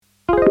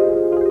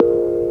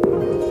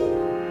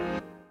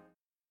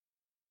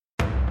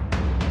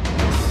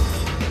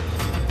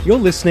You're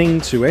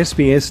listening to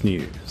SBS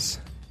News.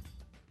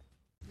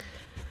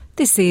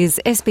 This is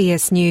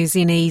SBS News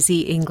in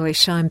Easy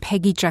English. I'm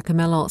Peggy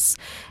Giacomellos.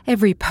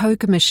 Every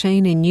poker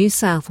machine in New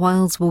South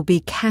Wales will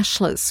be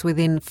cashless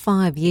within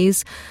 5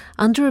 years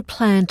under a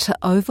plan to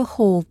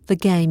overhaul the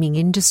gaming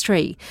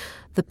industry.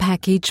 The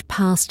package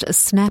passed a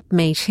snap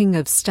meeting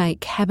of State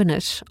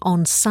Cabinet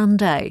on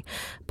Sunday.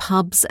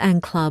 Pubs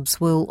and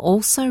clubs will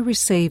also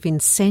receive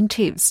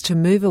incentives to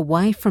move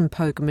away from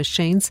poker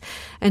machines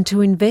and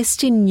to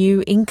invest in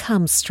new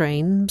income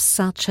streams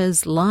such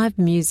as live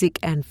music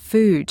and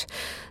food.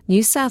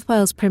 New South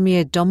Wales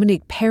Premier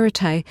Dominic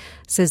Perrottet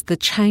says the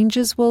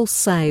changes will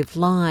save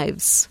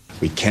lives.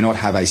 We cannot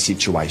have a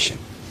situation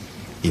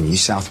in New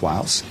South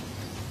Wales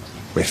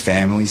where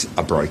families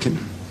are broken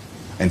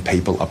and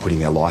people are putting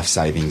their life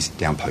savings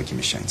down poker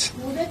machines.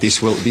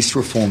 This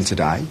reform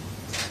today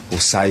will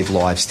save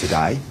lives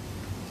today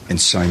and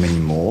so many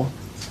more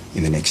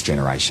in the next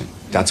generation.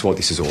 That's what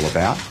this is all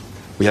about.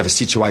 We have a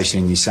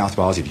situation in New South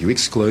Wales, if you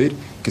exclude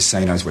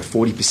casinos, where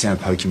 40% of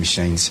poker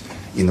machines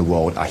in the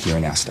world are here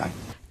in our state.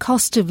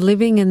 Cost of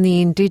living and the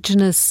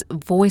Indigenous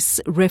voice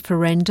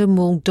referendum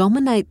will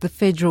dominate the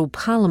federal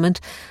parliament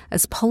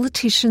as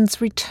politicians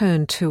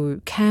return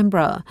to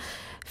Canberra.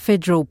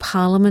 Federal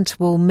Parliament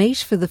will meet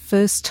for the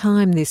first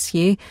time this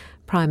year.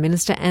 Prime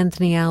Minister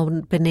Anthony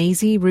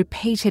Albanese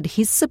repeated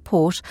his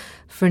support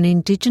for an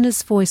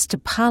Indigenous voice to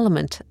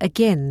Parliament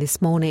again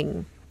this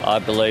morning. I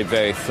believe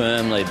very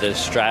firmly that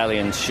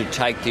Australians should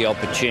take the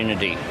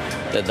opportunity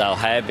that they'll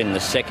have in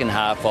the second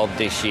half of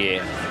this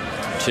year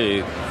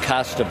to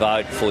cast a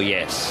vote for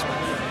yes,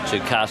 to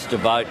cast a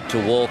vote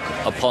to walk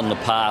upon the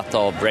path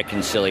of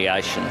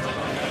reconciliation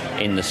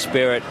in the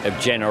spirit of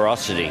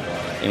generosity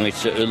in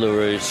which the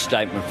Uluru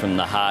Statement from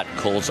the Heart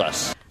calls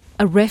us.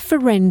 A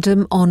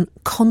referendum on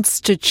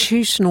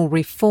constitutional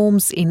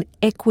reforms in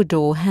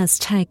Ecuador has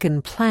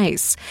taken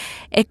place.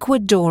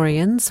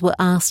 Ecuadorians were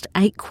asked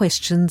 8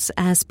 questions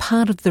as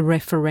part of the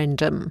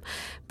referendum.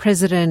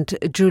 President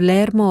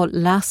Guillermo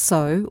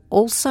Lasso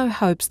also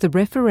hopes the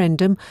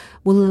referendum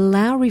will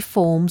allow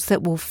reforms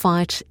that will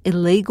fight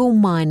illegal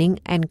mining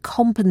and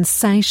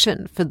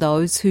compensation for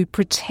those who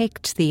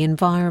protect the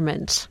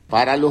environment. For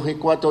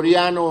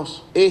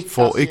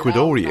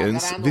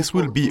Ecuadorians, this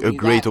will be a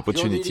great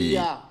opportunity.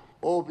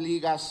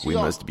 We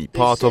must be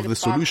part of the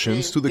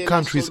solutions to the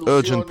country's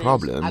urgent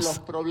problems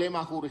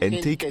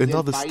and take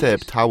another step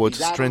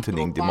towards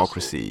strengthening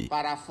democracy.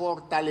 A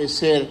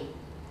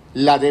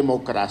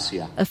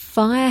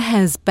fire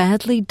has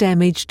badly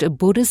damaged a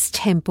Buddhist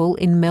temple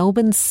in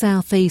Melbourne's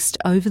southeast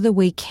over the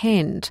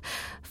weekend.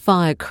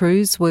 Fire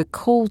crews were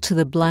called to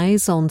the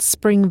blaze on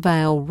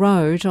Springvale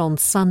Road on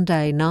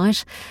Sunday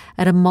night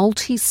at a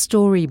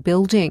multi-storey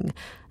building.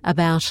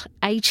 About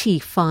 80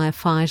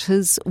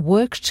 firefighters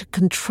worked to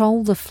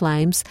control the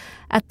flames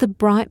at the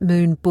Bright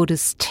Moon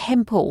Buddhist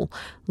temple.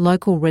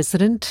 Local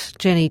resident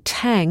Jenny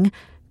Tang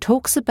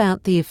talks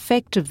about the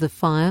effect of the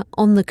fire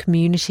on the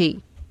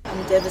community.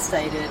 I'm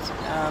devastated.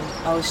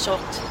 I was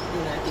shocked,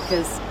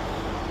 because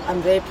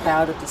I'm very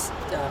proud of this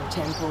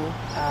temple.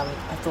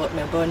 I thought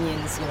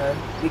Melbournians,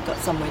 we got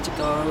somewhere to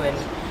go, and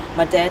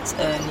my dad's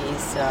urn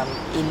is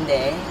in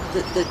there.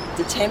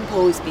 The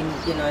temple has been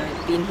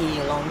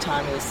here a long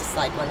time. It was just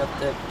like one of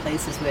the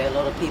places where a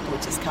lot of people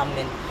just come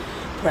and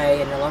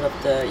pray, and a lot of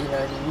the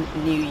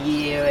New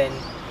Year, and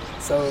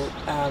so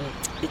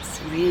it's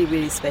really,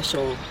 really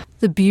special.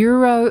 The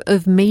Bureau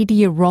of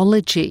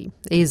Meteorology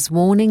is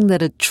warning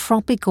that a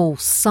tropical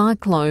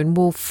cyclone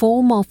will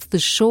form off the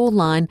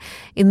shoreline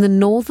in the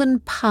northern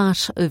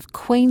part of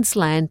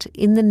Queensland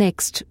in the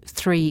next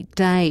 3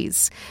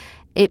 days.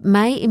 It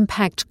may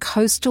impact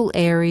coastal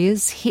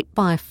areas hit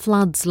by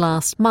floods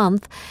last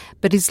month,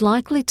 but is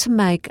likely to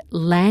make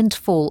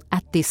landfall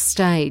at this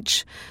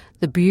stage.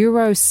 The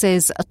Bureau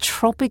says a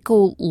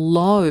tropical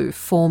low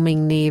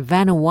forming near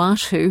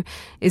Vanuatu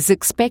is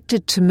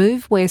expected to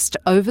move west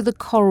over the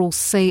Coral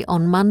Sea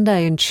on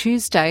Monday and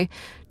Tuesday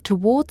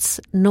towards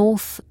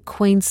North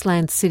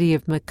Queensland city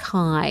of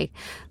Mackay.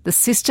 The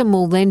system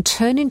will then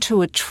turn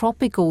into a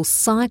tropical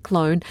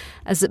cyclone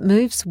as it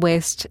moves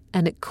west,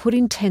 and it could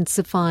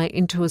intensify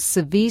into a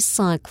severe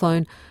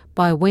cyclone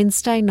by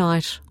Wednesday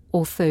night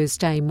or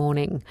Thursday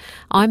morning.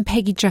 I'm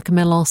Peggy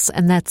Giacomellos,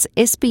 and that's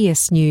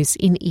SBS News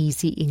in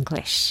Easy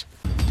English.